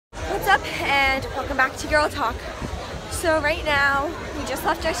up, and welcome back to Girl Talk. So right now we just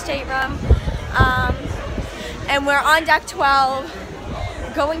left our stateroom and we're on deck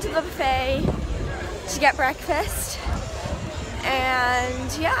 12 going to the buffet to get breakfast,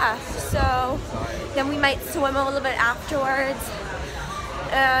 and yeah, so then we might swim a little bit afterwards,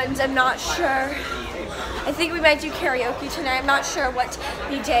 and I'm not sure. I think we might do karaoke tonight. I'm not sure what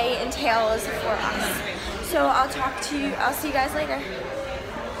the day entails for us. So I'll see you guys later.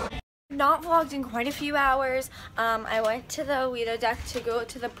 Not vlogged in quite a few hours. I went to the Lido deck to go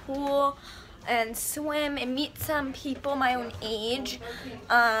to the pool and swim and meet some people my own age.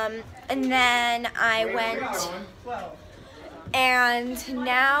 And then I went, and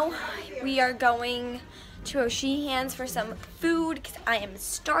now we are going to O'Sheehan's for some food because I am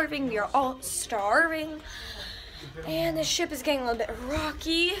starving. We are all starving. And the ship is getting a little bit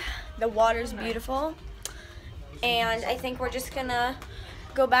rocky. The water's beautiful. And I think we're just gonna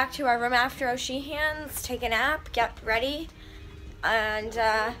go back to our room after O'Sheehan's, take a nap, get ready, and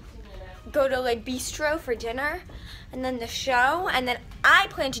go to like bistro for dinner, and then the show, and then I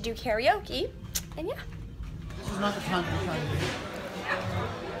plan to do karaoke, and yeah. This is not the time to find me.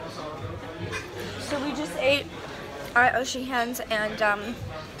 So we just ate at O'Sheehan's, and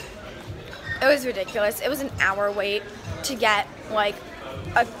it was ridiculous. It was an hour wait to get like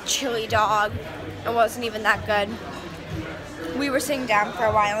a chili dog. It wasn't even that good. We were sitting down for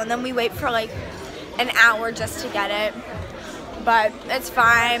a while, and then we wait for like an hour just to get it. But it's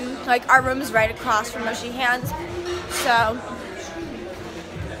fine. Like, our room is right across from O'Sheehan's, so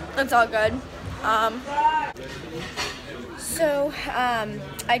it's all good. I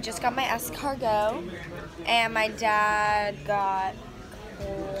just got my escargot, and my dad got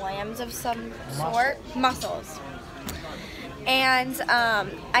clams of some sort, mussels. And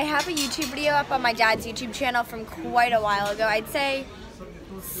I have a YouTube video up on my dad's YouTube channel from quite a while ago. I'd say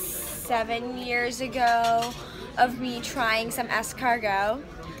 7 years ago, of me trying some escargot.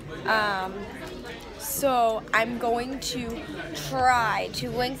 So I'm going to try to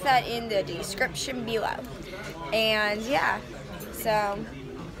link that in the description below. And yeah, so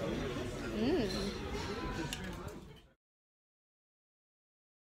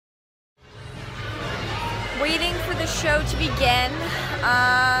waiting for the show to begin.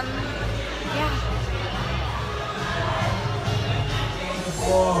 Yeah.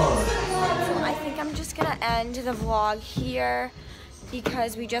 So I think I'm just gonna end the vlog here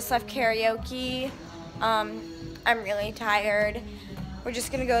because we just left karaoke. I'm really tired. We're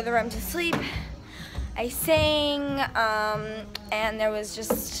just gonna go to the room to sleep. I sang, and there was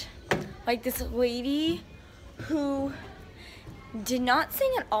just like this lady who did not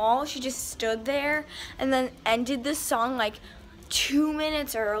sing at all. She just stood there and then ended the song like 2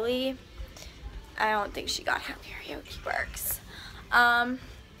 minutes early. I don't think she got how karaoke works.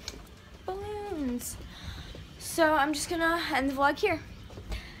 Balloons. So I'm just gonna end the vlog here.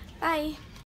 Bye.